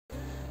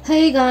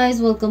Hey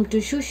guys, welcome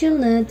to Social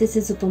Net. This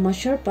is Upama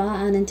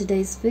Sharpa, and in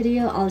today's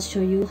video I'll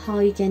show you how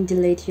you can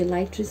delete your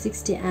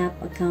Life360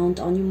 app account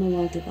on your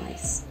mobile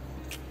device.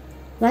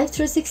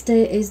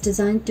 Life360 is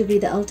designed to be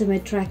the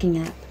ultimate tracking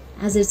app,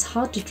 as it's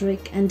hard to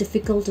trick and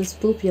difficult to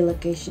spoof your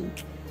location.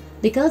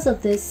 Because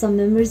of this, some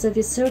members of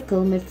your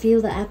circle may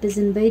feel the app is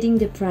invading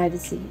their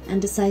privacy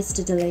and decides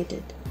to delete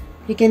it.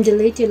 You can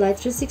delete your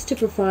Life360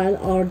 profile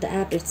or the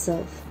app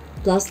itself.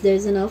 Plus,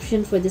 there's an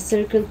option for the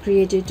circle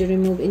creator to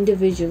remove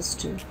individuals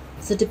too.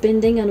 So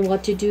depending on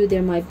what you do,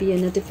 there might be a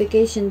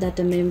notification that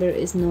a member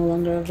is no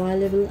longer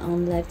available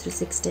on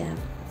Life360 app.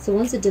 So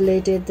once you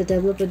delete it, the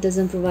developer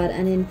doesn't provide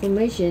any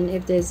information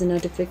if there's a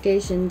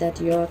notification that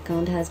your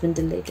account has been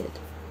deleted.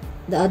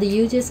 The other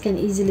users can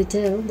easily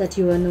tell that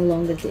you are no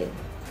longer there.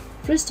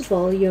 First of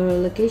all, your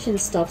location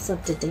stops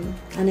updating,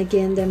 and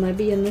again there might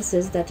be a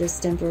message that is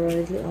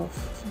temporarily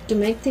off. To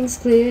make things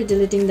clear,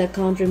 deleting the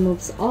account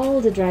removes all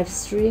the drive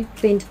history,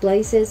 pinned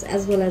places,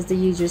 as well as the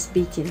user's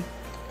beacon.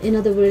 In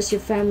other words, your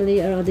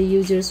family or other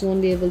users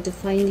won't be able to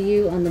find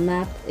you on the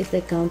map if the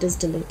account is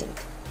deleted.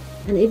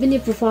 And even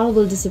your profile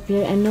will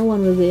disappear and no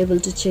one will be able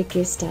to check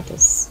your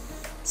status.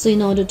 So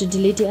in order to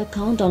delete your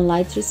account on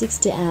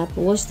Life360 app,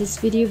 watch this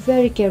video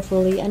very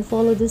carefully and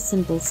follow these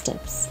simple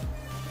steps.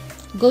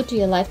 Go to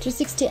your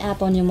Life360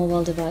 app on your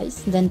mobile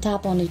device, then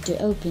tap on it to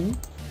open.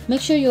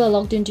 Make sure you are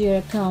logged into your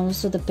account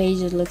so the page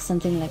will look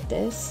something like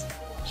this.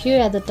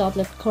 Here at the top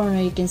left corner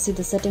you can see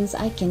the settings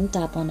icon,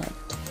 tap on it.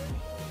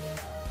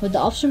 With the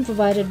option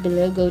provided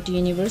below, go to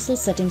Universal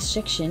Settings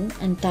section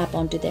and tap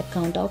onto the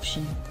account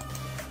option.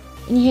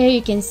 In here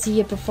you can see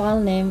your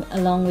profile name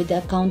along with the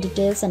account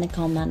details and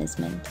account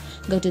management.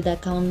 Go to the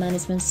account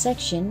management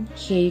section.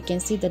 Here you can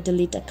see the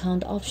delete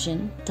account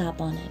option, tap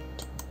on it.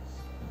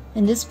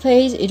 In this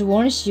page, it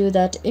warns you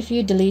that if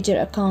you delete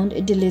your account,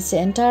 it deletes the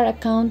entire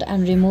account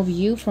and remove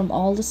you from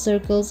all the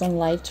circles on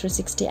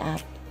Life360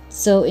 app.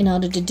 So in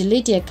order to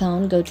delete your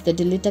account, go to the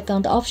delete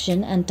account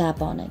option and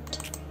tap on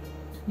it.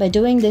 By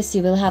doing this,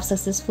 you will have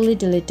successfully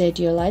deleted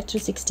your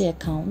Life360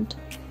 account.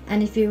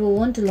 And if you will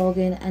want to log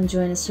in and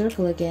join a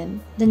circle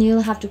again, then you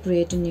will have to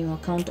create a new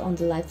account on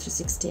the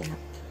Life360 app.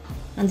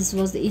 And this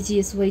was the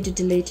easiest way to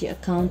delete your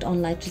account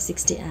on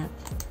Life360 app.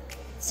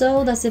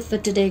 So that's it for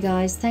today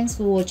guys. Thanks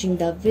for watching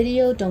the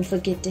video. Don't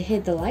forget to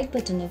hit the like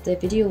button if the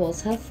video was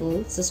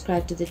helpful.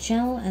 Subscribe to the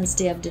channel and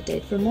stay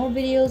updated for more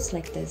videos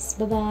like this.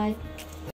 Bye bye.